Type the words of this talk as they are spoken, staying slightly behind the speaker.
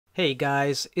Hey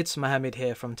guys, it's Mohammed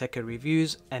here from Teckin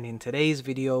Reviews, and in today's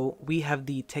video we have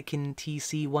the Teckin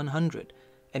TC100,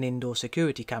 an indoor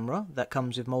security camera that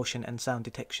comes with motion and sound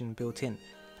detection built in.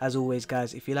 As always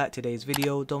guys, if you like today's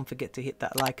video, don't forget to hit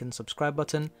that like and subscribe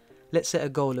button. Let's set a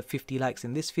goal of 50 likes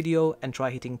in this video and try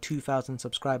hitting 2,000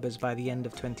 subscribers by the end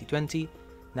of 2020.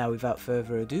 Now without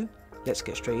further ado, let's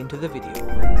get straight into the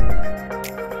video.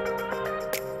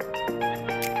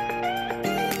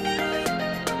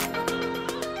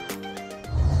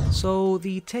 So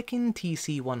the Teckin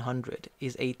TC100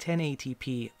 is a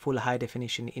 1080p full high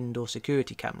definition indoor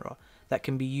security camera that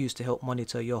can be used to help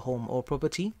monitor your home or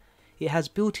property. It has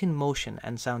built-in motion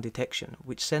and sound detection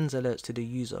which sends alerts to the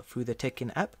user through the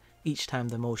Teckin app each time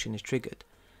the motion is triggered.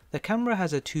 The camera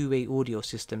has a two-way audio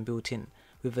system built in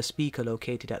with a speaker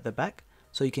located at the back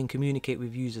so you can communicate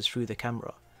with users through the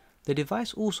camera. The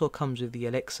device also comes with the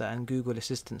Alexa and Google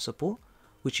Assistant support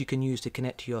which you can use to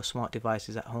connect to your smart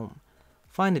devices at home.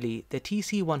 Finally, the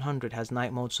TC100 has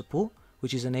night mode support,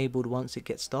 which is enabled once it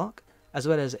gets dark, as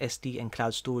well as SD and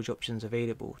cloud storage options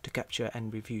available to capture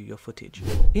and review your footage.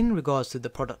 In regards to the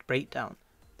product breakdown,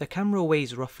 the camera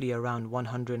weighs roughly around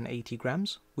 180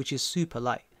 grams, which is super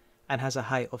light, and has a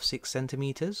height of 6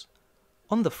 centimeters.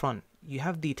 On the front, you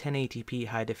have the 1080p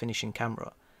high definition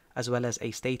camera, as well as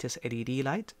a status LED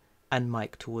light and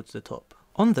mic towards the top.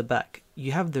 On the back,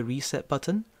 you have the reset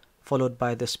button, followed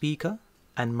by the speaker,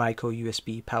 and micro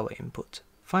USB power input.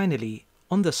 Finally,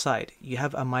 on the side you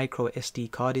have a micro SD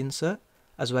card insert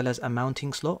as well as a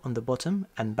mounting slot on the bottom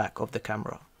and back of the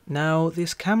camera. Now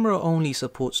this camera only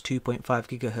supports 2.5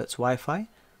 GHz Wi-Fi,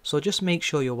 so just make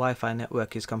sure your Wi-Fi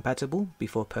network is compatible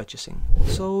before purchasing.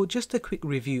 So just a quick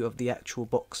review of the actual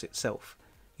box itself.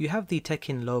 You have the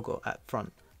Teckin logo at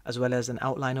front as well as an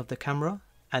outline of the camera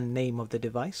and name of the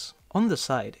device. On the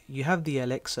side you have the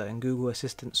Alexa and Google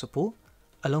Assistant support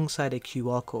alongside a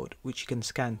QR code which you can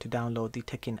scan to download the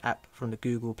Teckin app from the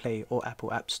Google Play or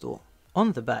Apple App Store.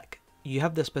 On the back, you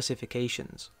have the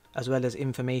specifications, as well as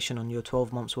information on your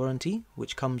 12 months warranty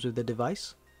which comes with the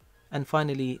device. And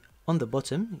finally, on the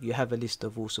bottom, you have a list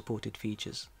of all supported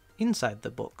features. Inside the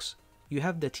box, you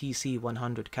have the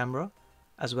TC100 camera,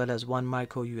 as well as one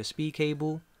micro USB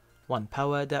cable, one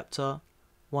power adapter,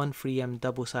 one 3M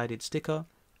double-sided sticker,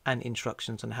 and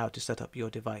instructions on how to set up your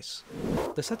device.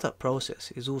 The setup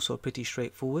process is also pretty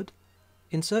straightforward.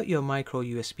 Insert your micro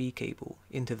USB cable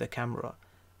into the camera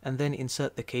and then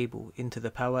insert the cable into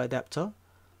the power adapter.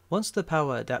 Once the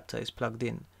power adapter is plugged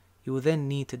in, you will then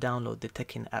need to download the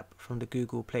Teckin app from the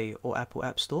Google Play or Apple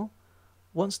App Store.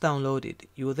 Once downloaded,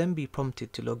 you will then be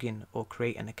prompted to log in or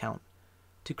create an account.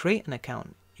 To create an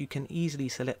account, you can easily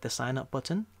select the sign up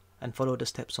button and follow the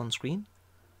steps on screen.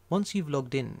 Once you've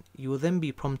logged in, you will then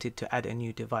be prompted to add a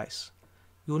new device.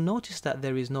 You will notice that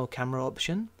there is no camera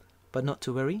option, but not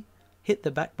to worry, hit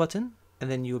the back button and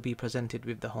then you will be presented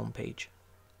with the home page.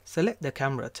 Select the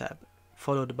camera tab,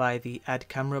 followed by the add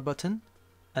camera button,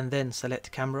 and then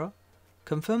select camera.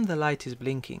 Confirm the light is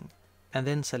blinking, and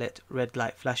then select red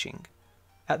light flashing.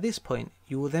 At this point,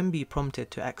 you will then be prompted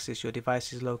to access your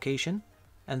device's location,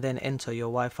 and then enter your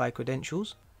Wi-Fi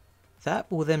credentials. The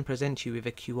app will then present you with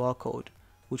a QR code,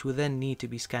 which will then need to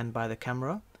be scanned by the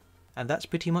camera, and that's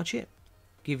pretty much it.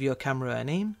 Give your camera a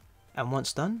name, and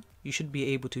once done, you should be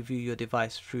able to view your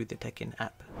device through the Teckin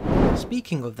app.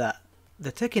 Speaking of that,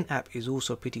 the Teckin app is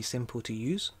also pretty simple to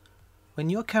use. When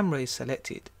your camera is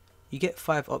selected, you get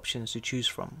 5 options to choose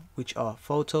from, which are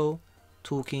photo,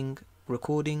 talking,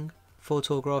 recording,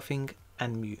 photographing,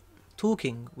 and mute.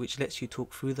 Talking, which lets you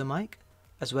talk through the mic,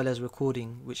 as well as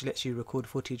recording, which lets you record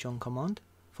footage on command.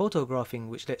 Photographing,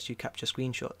 which lets you capture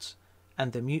screenshots,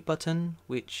 and the mute button,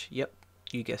 which, yep,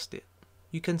 you guessed it.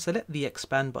 You can select the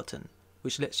expand button,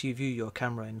 which lets you view your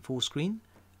camera in full screen,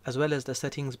 as well as the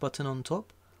settings button on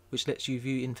top, which lets you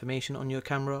view information on your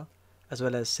camera, as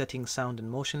well as setting sound and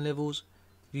motion levels,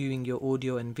 viewing your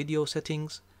audio and video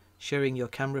settings, sharing your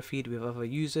camera feed with other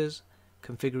users,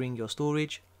 configuring your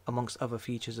storage, amongst other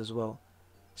features as well.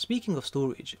 Speaking of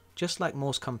storage, just like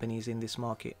most companies in this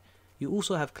market, you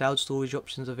also have cloud storage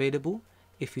options available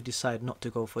if you decide not to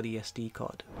go for the SD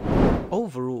card.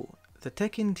 Overall, the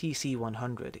Teckin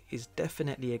TC100 is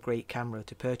definitely a great camera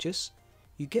to purchase.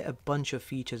 You get a bunch of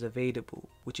features available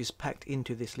which is packed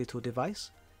into this little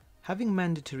device. Having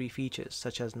mandatory features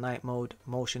such as night mode,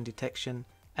 motion detection,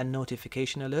 and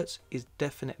notification alerts is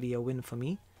definitely a win for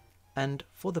me, and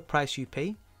for the price you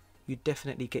pay, you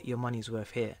definitely get your money's worth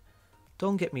here.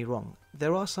 Don't get me wrong,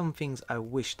 there are some things I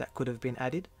wish that could have been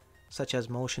added, such as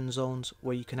motion zones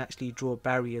where you can actually draw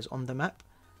barriers on the map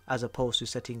as opposed to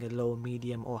setting a low,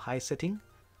 medium or high setting.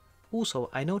 Also,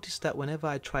 I noticed that whenever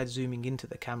I tried zooming into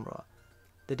the camera,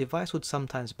 the device would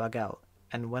sometimes bug out,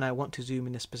 and when I want to zoom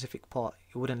in a specific part,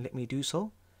 it wouldn't let me do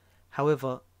so.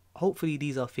 However, hopefully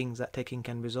these are things that Teckin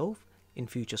can resolve in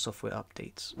future software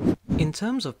updates. In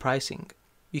terms of pricing,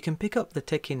 you can pick up the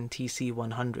Teckin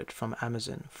TC100 from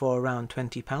Amazon for around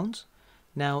 £20.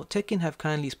 Now, Teckin have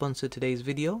kindly sponsored today's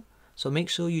video, so make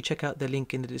sure you check out the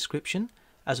link in the description,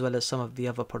 as well as some of the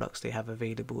other products they have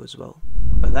available as well.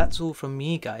 But that's all from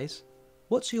me, guys.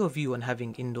 What's your view on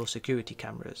having indoor security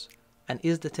cameras? And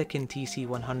is the Teckin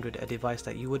TC100 a device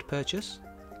that you would purchase?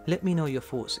 Let me know your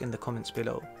thoughts in the comments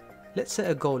below. Let's set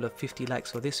a goal of 50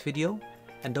 likes for this video,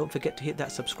 and don't forget to hit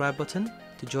that subscribe button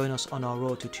to join us on our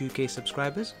road to 2K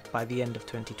subscribers by the end of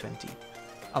 2020.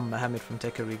 I'm Mohammed from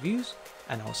Teckin Reviews,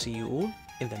 and I'll see you all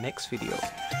in the next video.